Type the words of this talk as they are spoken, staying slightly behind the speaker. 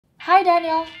Hi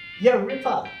Daniel. Yo,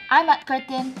 Ripper. I'm at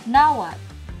Curtin, now what?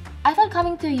 I thought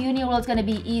coming to uni world's gonna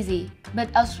be easy,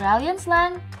 but Australian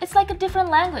slang, it's like a different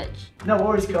language. No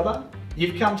worries, Cobber.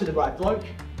 You've come to the right bloke.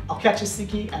 I'll catch a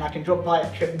Sickie and I can drop by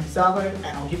at Curtin Arvo and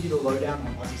I'll give you the lowdown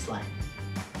on Aussie slang.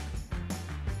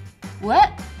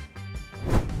 What?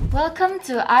 Welcome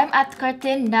to I'm at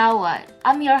Curtin, now what?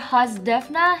 I'm your host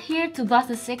Devna, here to bust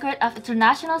the secret of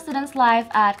international students' life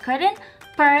at Curtin,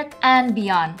 Perth, and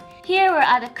beyond. Here we're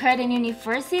at the Curtin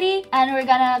University and we're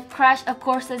gonna crash a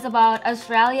courses about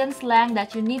Australian slang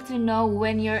that you need to know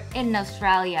when you're in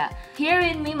Australia. Here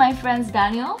with me, my friends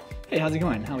Daniel. Hey, how's it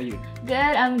going? How are you? Good,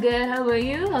 I'm good. How about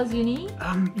you? How's uni?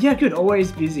 Yeah, good.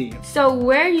 Always busy. So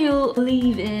where you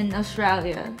live in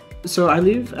Australia? So I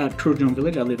live at Curtin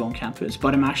Village. I live on campus,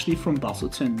 but I'm actually from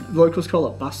Busselton. Locals call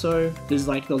it Busso. There's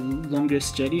like the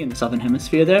longest jetty in the southern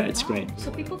hemisphere there. It's great. So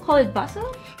people call it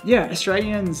Busso? Yeah,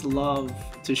 Australians love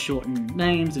to shorten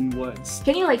names and words.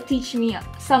 Can you like teach me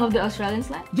some of the Australian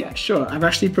slang? Yeah, sure. I've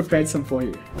actually prepared some for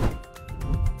you.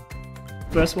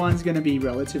 First one's going to be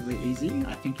relatively easy.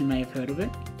 I think you may have heard of it.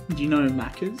 Do you know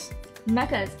Macca's?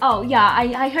 Macca's? Oh yeah,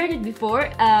 I heard it before.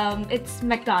 It's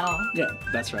McDonald's. Yeah,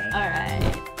 that's right.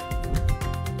 Alright.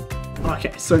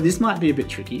 Okay, so this might be a bit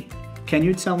tricky. Can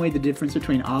you tell me the difference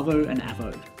between Arvo and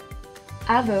Avo?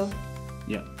 Avo?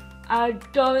 Yeah. I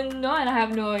don't know and I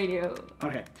have no idea.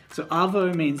 Okay, so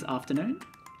Arvo means afternoon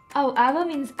Oh, Avo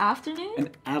means afternoon?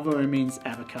 and Avo means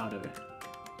avocado.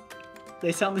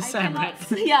 They sound the same, right?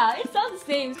 Yeah, it sounds the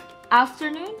same.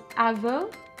 Afternoon,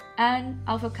 Avo, and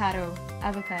avocado.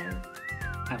 Avocado.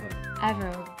 Avo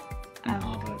Avo. and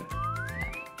Arvo.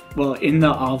 Well, in the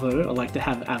Arvo, I like to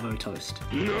have Avo toast.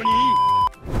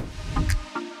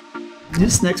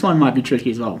 This next one might be tricky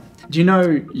as well. Do you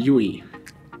know Yui?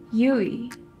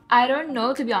 Yui. I don't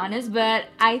know to be honest, but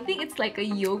I think it's like a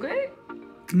yogurt.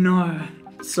 No.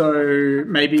 So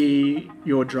maybe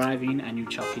you're driving and you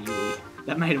chuck a Yui.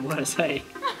 That made it worse, hey?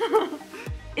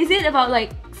 Is it about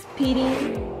like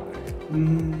speeding?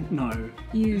 No.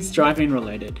 Yui. It's driving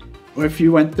related. Or if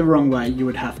you went the wrong way, you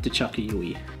would have to chuck a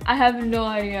Yui. I have no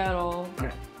idea at all.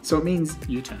 Okay. So it means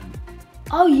U-turn.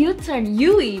 Oh, U-turn,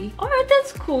 Yui. Alright,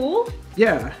 that's cool.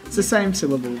 Yeah, it's the same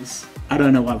syllables. I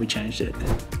don't know why we changed it.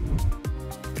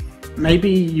 Maybe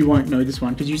you won't know this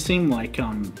one because you seem like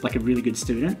a really good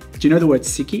student. Do you know the word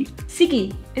Sickie?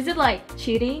 Sickie. Is it like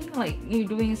cheating? Like you're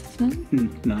doing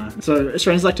assessment? No. So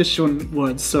Australians like to shorten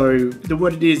words, so the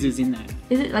word it is in there.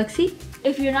 Is it like see?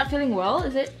 If you're not feeling well,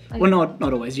 is it? Like... Well,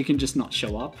 not always. You can just not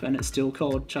show up and it's still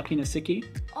called chucking a Sickie.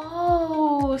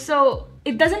 Oh, so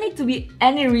it doesn't need to be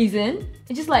any reason.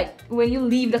 It's just like when you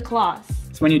leave the class.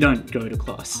 It's when you don't go to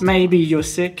class. Maybe you're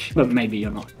sick, but maybe you're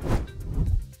not.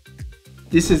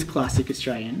 This is classic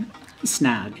Australian.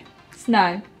 Snag.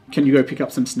 Snag. Can you go pick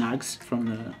up some snags from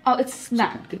the... Oh, it's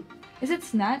snack. Is it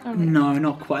snack or... No,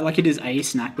 not quite. Like it is a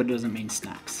snack, but it doesn't mean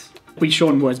snacks. We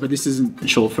shorten words, but this isn't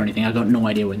short for anything. I got no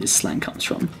idea where this slang comes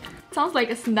from. Sounds like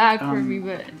a snack for me,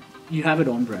 but... You have it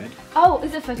on bread. Oh,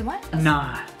 is it for what?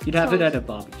 Nah, you'd have it at a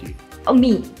barbecue. Oh,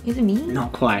 me. Is it me?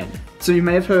 Not quite. So you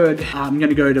may have heard, I'm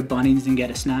gonna go to Bunnings and get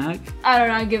a snag. I don't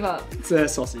know, I give up. It's a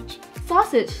sausage.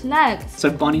 Sausage, snags.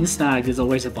 So Bunnings Snag, there's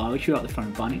always a barbecue out the front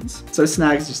of Bunnings. So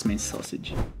snags just means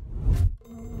sausage.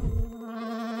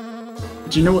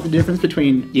 Do you know what the difference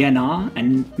between yeah nah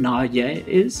and nah yeah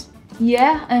is?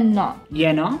 Yeah and no.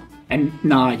 Yeah nah and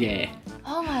nah yeah.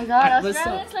 Oh my god, Alright, let's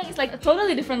Australian slang is like a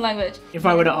totally different language. If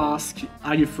I were to ask,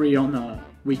 are you free on the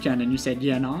weekend, and you said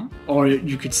yeah nah, or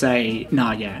you could say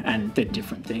nah yeah, and they're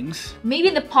different things. Maybe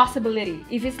the possibility.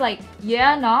 If it's like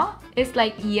yeah nah, it's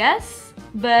like yes,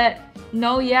 but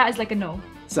no yeah is like a no.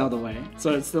 It's the other way.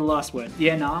 So it's the last word.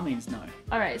 Yeah nah means no.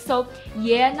 Alright, so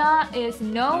yeah nah is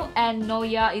no and no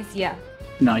yeah is yeah.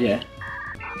 No yeah.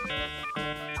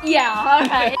 Yeah,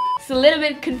 alright. It's a little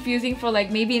bit confusing for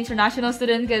like maybe international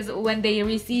students because when they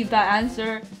receive that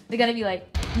answer, they're gonna be like,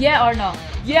 yeah or no?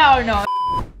 Yeah or no?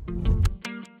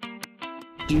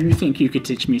 Do you think you could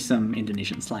teach me some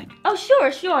Indonesian slang? Oh,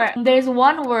 sure. There's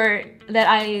one word that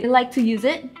I like to use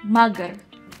it, mager.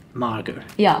 Mager.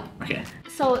 Yeah. Okay.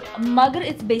 So mager,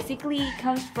 it basically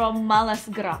comes from malas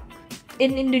gerak.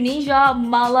 In Indonesia,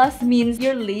 malas means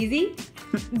you're lazy.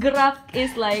 Gerak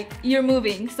is like you're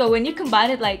moving. So when you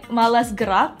combine it like malas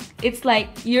gerak, it's like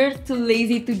you're too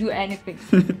lazy to do anything.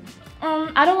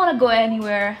 I don't want to go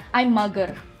anywhere. I'm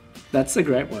mager. That's a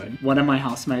great word. One of my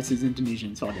housemates is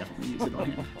Indonesian, so I'll definitely use it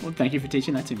on him. Well, thank you for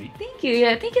teaching that to me. Thank you.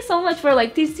 Yeah, thank you so much for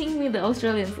like teaching me the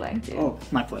Australian slang too. Oh,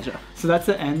 my pleasure. So that's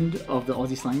the end of the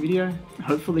Aussie slang video.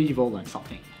 Hopefully you've all learned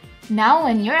something. Now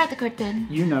when you're at the curtain,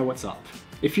 You know what's up.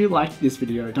 If you liked this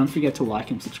video, don't forget to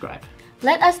like and subscribe.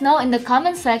 Let us know in the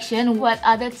comment section what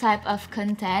other type of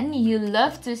content you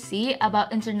love to see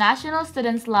about international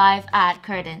students' life at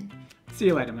Curtin. See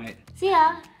you later, mate. See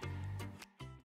ya!